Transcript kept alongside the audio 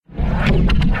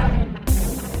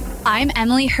I'm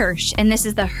Emily Hirsch, and this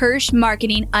is the Hirsch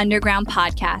Marketing Underground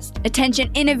Podcast.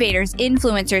 Attention innovators,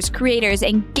 influencers, creators,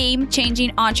 and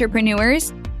game-changing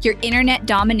entrepreneurs. Your internet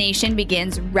domination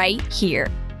begins right here.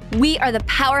 We are the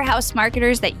powerhouse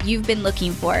marketers that you've been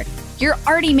looking for. You're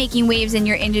already making waves in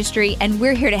your industry, and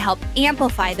we're here to help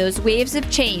amplify those waves of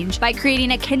change by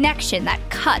creating a connection that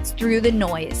cuts through the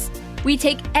noise. We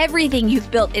take everything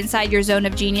you've built inside your zone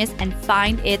of genius and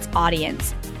find its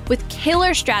audience. With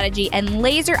killer strategy and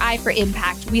laser eye for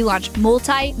impact, we launch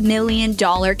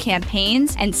multi-million-dollar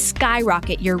campaigns and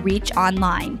skyrocket your reach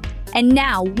online. And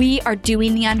now we are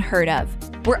doing the unheard of.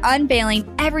 We're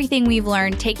unveiling everything we've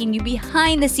learned, taking you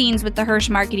behind the scenes with the Hirsch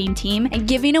marketing team and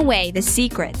giving away the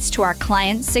secrets to our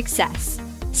clients' success.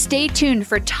 Stay tuned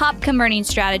for top converting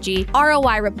strategy,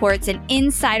 ROI reports, and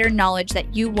insider knowledge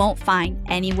that you won't find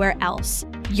anywhere else.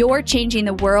 You're changing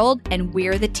the world, and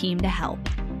we're the team to help.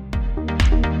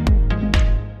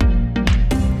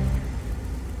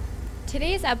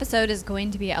 Today's episode is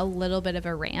going to be a little bit of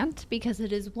a rant because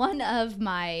it is one of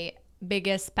my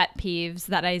biggest pet peeves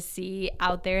that I see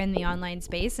out there in the online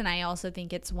space. And I also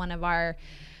think it's one of our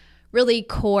really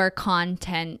core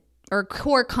content or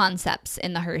core concepts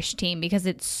in the Hirsch team because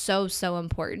it's so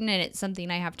important. And it's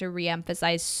something I have to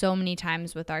reemphasize so many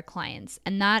times with our clients.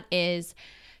 And that is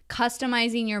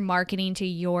customizing your marketing to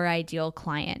your ideal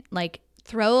client. Like,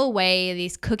 throw away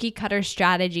these cookie cutter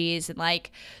strategies and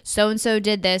like, so-and-so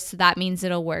did this, so that means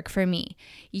it'll work for me.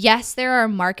 Yes, there are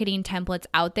marketing templates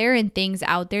out there and things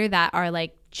out there that are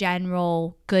like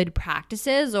general good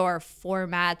practices or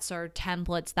formats or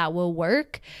templates that will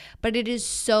work. But it is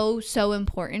so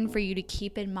important for you to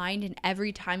keep in mind, and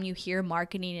every time you hear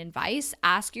marketing advice,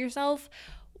 ask yourself,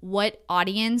 what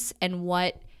audience and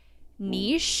what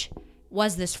niche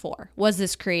was this for? Was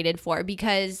this created for?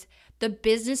 Because the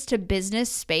business to business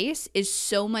space is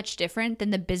so much different than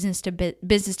the business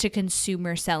to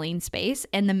consumer selling space.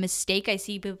 And the mistake I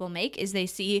see people make is they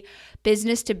see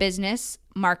business to business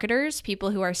marketers, people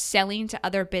who are selling to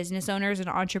other business owners and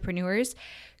entrepreneurs,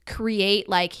 create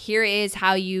like, here is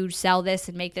how you sell this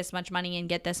and make this much money and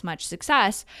get this much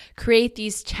success, create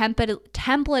these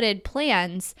templated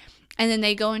plans, and then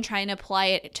they go and try and apply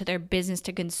it to their business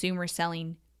to consumer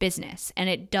selling business, and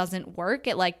it doesn't work.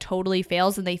 It like totally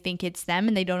fails, and they think it's them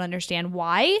and they don't understand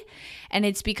why. And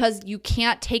it's because you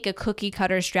can't take a cookie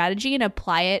cutter strategy and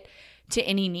apply it to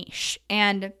any niche.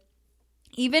 And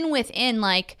even within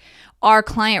like our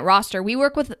client roster, we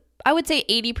work with, I would say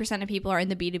 80% of people are in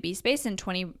the B2B space and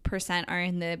 20% are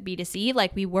in the B2C.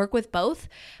 Like, we work with both,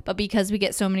 but because we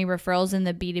get so many referrals in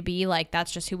the B2B, like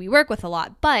that's just who we work with a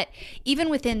lot. But even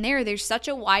within there, there's such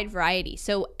a wide variety.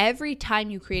 So every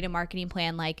time you create a marketing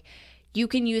plan, like, you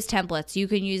can use templates, you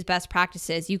can use best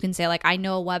practices, you can say like, I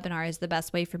know a webinar is the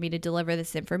best way for me to deliver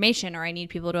this information, or I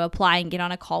need people to apply and get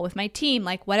on a call with my team,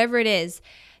 like whatever it is.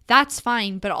 That's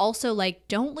fine, but also like,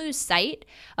 don't lose sight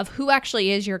of who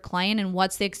actually is your client and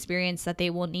what's the experience that they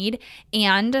will need.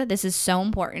 And this is so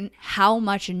important, how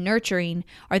much nurturing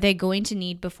are they going to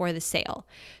need before the sale?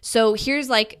 So here's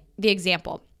like the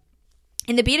example.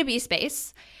 In the B2B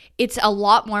space, it's a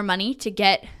lot more money to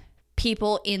get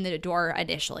people in the door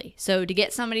initially. So to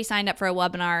get somebody signed up for a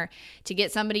webinar, to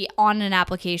get somebody on an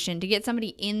application, to get somebody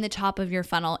in the top of your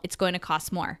funnel, it's going to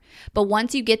cost more. But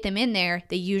once you get them in there,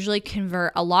 they usually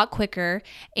convert a lot quicker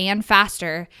and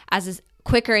faster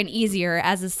quicker and easier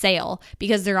as a sale,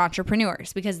 because they're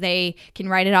entrepreneurs, because they can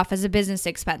write it off as a business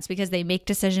expense, because they make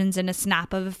decisions in a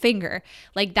snap of a finger.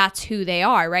 Like, that's who they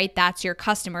are, right? That's your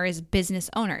customer, is business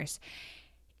owners.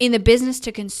 In the business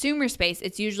to consumer space,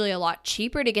 it's usually a lot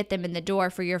cheaper to get them in the door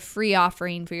for your free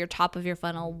offering, for your top of your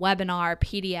funnel, webinar,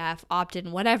 PDF,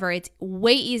 opt-in, whatever. It's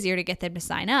way easier to get them to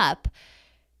sign up,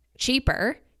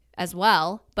 cheaper as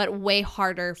well, but way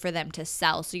harder for them to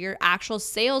sell. So your actual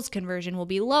sales conversion will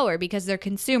be lower because they're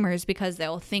consumers, because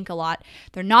they'll think a lot.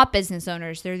 They're not business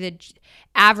owners. They're the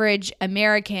average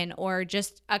American or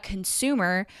just a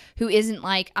consumer who isn't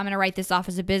like, I'm going to write this off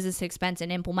as a business expense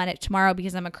and implement it tomorrow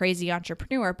because I'm a crazy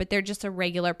entrepreneur, but they're just a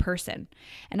regular person.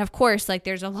 And of course, like,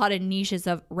 there's a lot of niches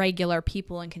of regular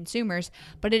people and consumers,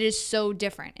 but it is so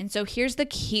different. And so here's the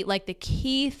key, like the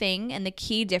key thing and the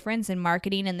key difference in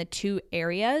marketing in the two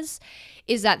areas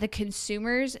is that the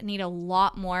consumers need a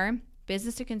lot more,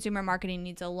 business to consumer marketing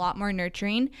needs a lot more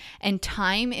nurturing and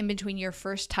time in between your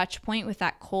first touch point with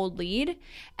that cold lead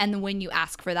and when you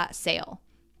ask for that sale.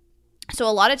 So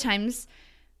a lot of times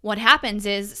what happens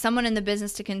is someone in the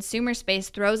business to consumer space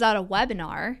throws out a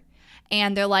webinar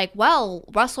and they're like, well,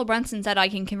 Russell Brunson said I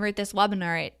can convert this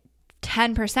webinar at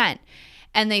 10%.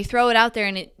 And they throw it out there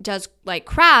and it does like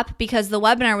crap because the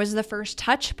webinar was the first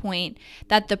touch point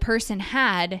that the person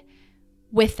had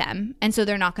with them. And so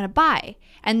they're not going to buy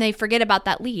and they forget about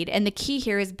that lead. And the key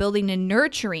here is building and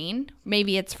nurturing.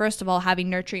 Maybe it's first of all having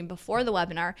nurturing before the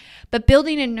webinar, but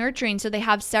building and nurturing so they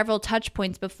have several touch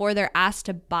points before they're asked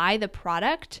to buy the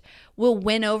product will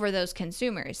win over those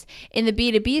consumers. In the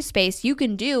B2B space, you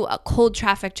can do a cold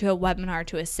traffic to a webinar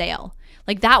to a sale.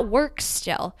 Like that works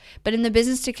still. But in the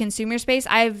business to consumer space,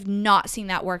 I've not seen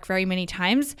that work very many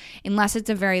times unless it's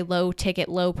a very low ticket,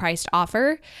 low priced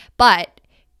offer. But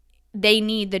they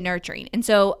need the nurturing. And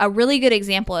so a really good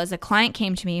example is a client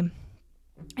came to me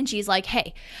and she's like,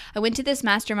 hey, I went to this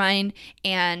mastermind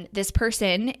and this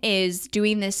person is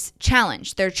doing this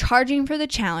challenge. They're charging for the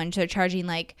challenge. They're charging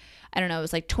like, I don't know, it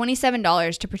was like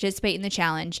 $27 to participate in the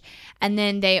challenge. And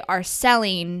then they are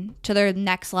selling to their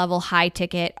next level higher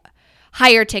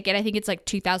ticket, I think it's like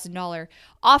 $2,000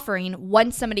 offering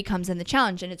once somebody comes in the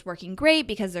challenge, and it's working great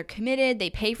because they're committed, they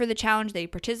pay for the challenge, they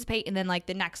participate, and then like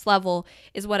the next level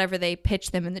is whatever they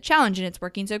pitch them in the challenge, and it's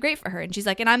working so great for her. And she's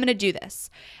like, and I'm going to do this.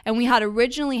 And we had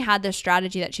originally had this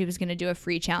strategy that she was going to do a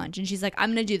free challenge, and she's like, I'm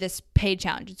going to do this paid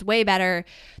challenge. It's way better.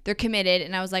 They're committed.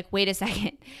 And I was like, wait a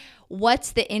second.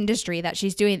 What's the industry that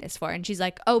she's doing this for? And she's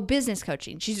like, oh, business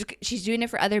coaching. She's doing it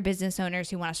for other business owners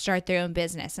who want to start their own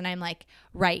business. And I'm like,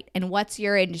 right. And what's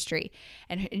your industry?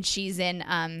 And she's in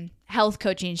health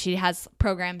coaching. She has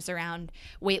programs around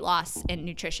weight loss and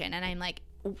nutrition. And I'm like,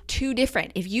 two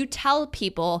different. If you tell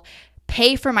people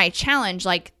pay for my challenge,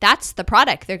 like that's the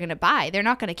product they're going to buy. They're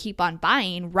not going to keep on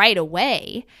buying right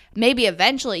away. Maybe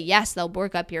eventually, yes, they'll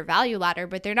work up your value ladder,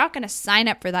 but they're not going to sign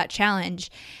up for that challenge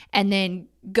and then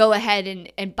go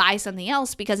ahead and buy something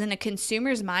else, because in a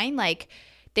consumer's mind, like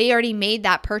they already made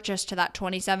that purchase to that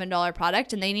 $27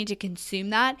 product and they need to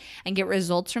consume that and get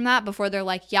results from that before they're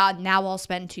like, yeah, now I'll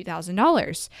spend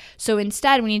 $2,000. So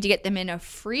instead, we need to get them in a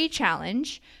free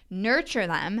challenge, nurture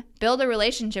them, build a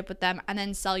relationship with them, and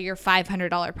then sell your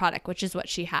 $500 product, which is what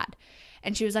she had.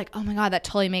 And she was like, oh my God, that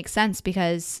totally makes sense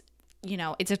because, you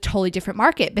know, it's a totally different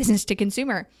market, business to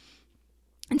consumer.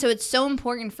 And so it's so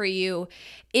important for you,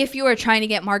 if you are trying to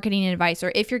get marketing advice,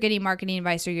 or if you're getting marketing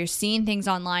advice, or you're seeing things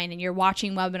online and you're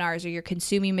watching webinars or you're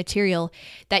consuming material,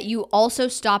 that you also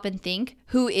stop and think,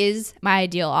 who is my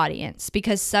ideal audience?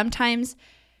 Because sometimes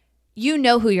you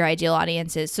know who your ideal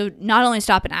audience is. So not only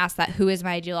stop and ask that, who is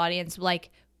my ideal audience? Like,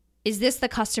 is this the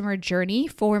customer journey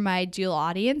for my ideal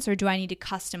audience, or do I need to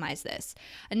customize this?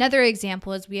 Another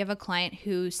example is we have a client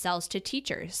who sells to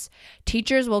teachers.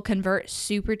 Teachers will convert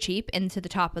super cheap into the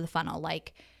top of the funnel,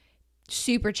 like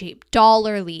super cheap,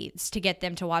 dollar leads to get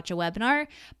them to watch a webinar,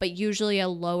 but usually a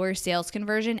lower sales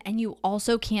conversion. And you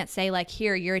also can't say like,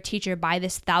 here, you're a teacher, buy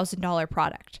this $1,000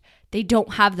 product. They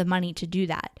don't have the money to do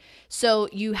that. So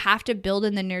you have to build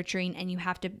in the nurturing, and you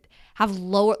have to have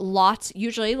lots,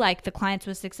 usually like the clients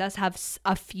with success have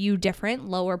a few different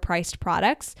lower priced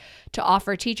products to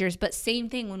offer teachers. But same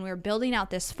thing, when we're building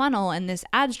out this funnel and this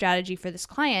ad strategy for this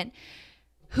client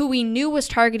who we knew was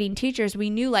targeting teachers, we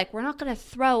knew like, we're not going to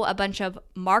throw a bunch of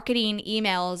marketing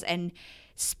emails and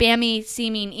spammy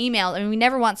seeming emails. I mean, we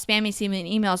never want spammy seeming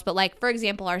emails, but like, for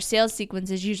example, our sales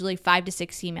sequence is usually 5 to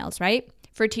 6 emails, right?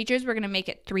 For teachers, we're going to make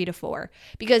it 3 to 4,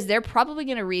 because they're probably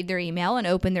going to read their email and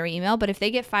open their email. But if they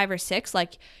get 5 or 6,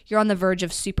 like, you're on the verge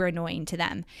of super annoying to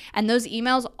them. And those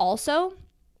emails also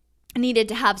needed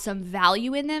to have some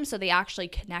value in them, so they actually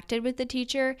connected with the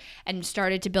teacher and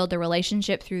started to build a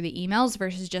relationship through the emails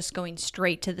versus just going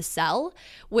straight to the sell,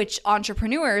 which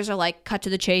entrepreneurs are like, cut to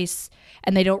the chase,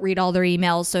 and they don't read all their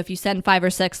emails. So if you send 5 or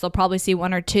 6, they'll probably see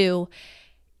 1 or 2.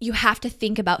 You have to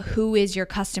think about who is your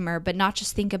customer, but not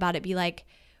just think about it. Be like,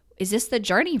 is this the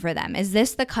journey for them? Is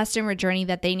this the customer journey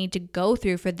that they need to go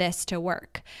through for this to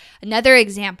work? Another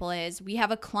example is we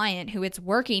have a client who it's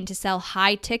working to sell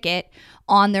high ticket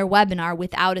on their webinar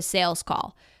without a sales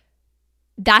call.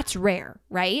 That's rare,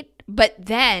 right? But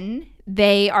then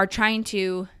they are trying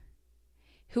to,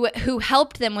 who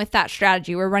helped them with that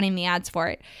strategy, we're running the ads for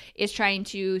it, is trying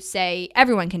to say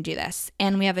everyone can do this.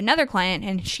 And we have another client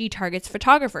and she targets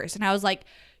photographers. And I was like,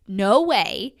 no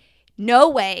way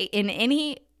in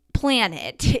any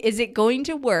planet is it going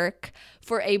to work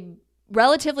for a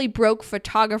relatively broke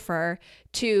photographer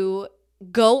to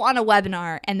go on a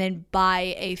webinar and then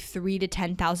buy a $3,000 to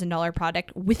 $10,000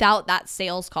 product without that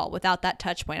sales call, without that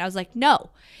touch point. I was like,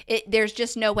 no, there's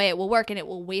just no way it will work, and it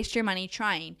will waste your money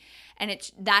trying. And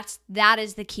that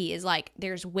is the key, is like,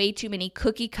 there's way too many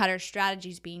cookie cutter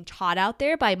strategies being taught out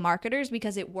there by marketers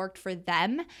because it worked for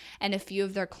them and a few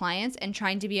of their clients, and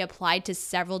trying to be applied to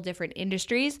several different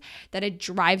industries, that it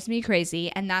drives me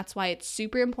crazy. And that's why it's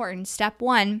super important. Step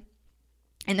 1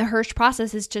 And the Hirsch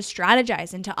process is to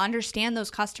strategize and to understand those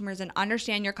customers and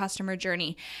understand your customer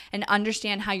journey and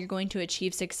understand how you're going to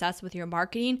achieve success with your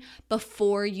marketing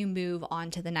before you move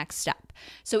on to the next step.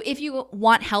 So if you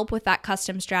want help with that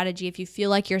custom strategy, if you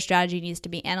feel like your strategy needs to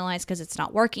be analyzed because it's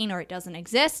not working or it doesn't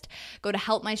exist, go to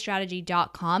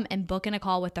helpmystrategy.com and book in a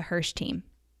call with the Hirsch team.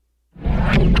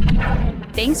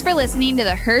 Thanks for listening to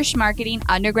the Hirsch Marketing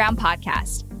Underground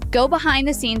podcast. Go behind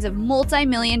the scenes of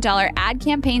multi-million-dollar ad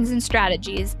campaigns and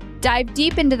strategies, dive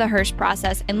deep into the Hirsch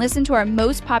process, and listen to our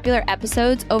most popular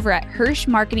episodes over at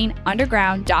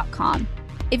hirschmarketingunderground.com.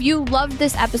 If you loved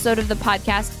this episode of the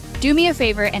podcast, do me a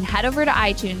favor and head over to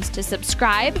iTunes to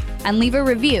subscribe and leave a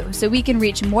review so we can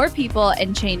reach more people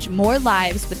and change more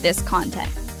lives with this content.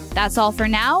 That's all for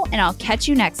now, and I'll catch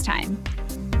you next time.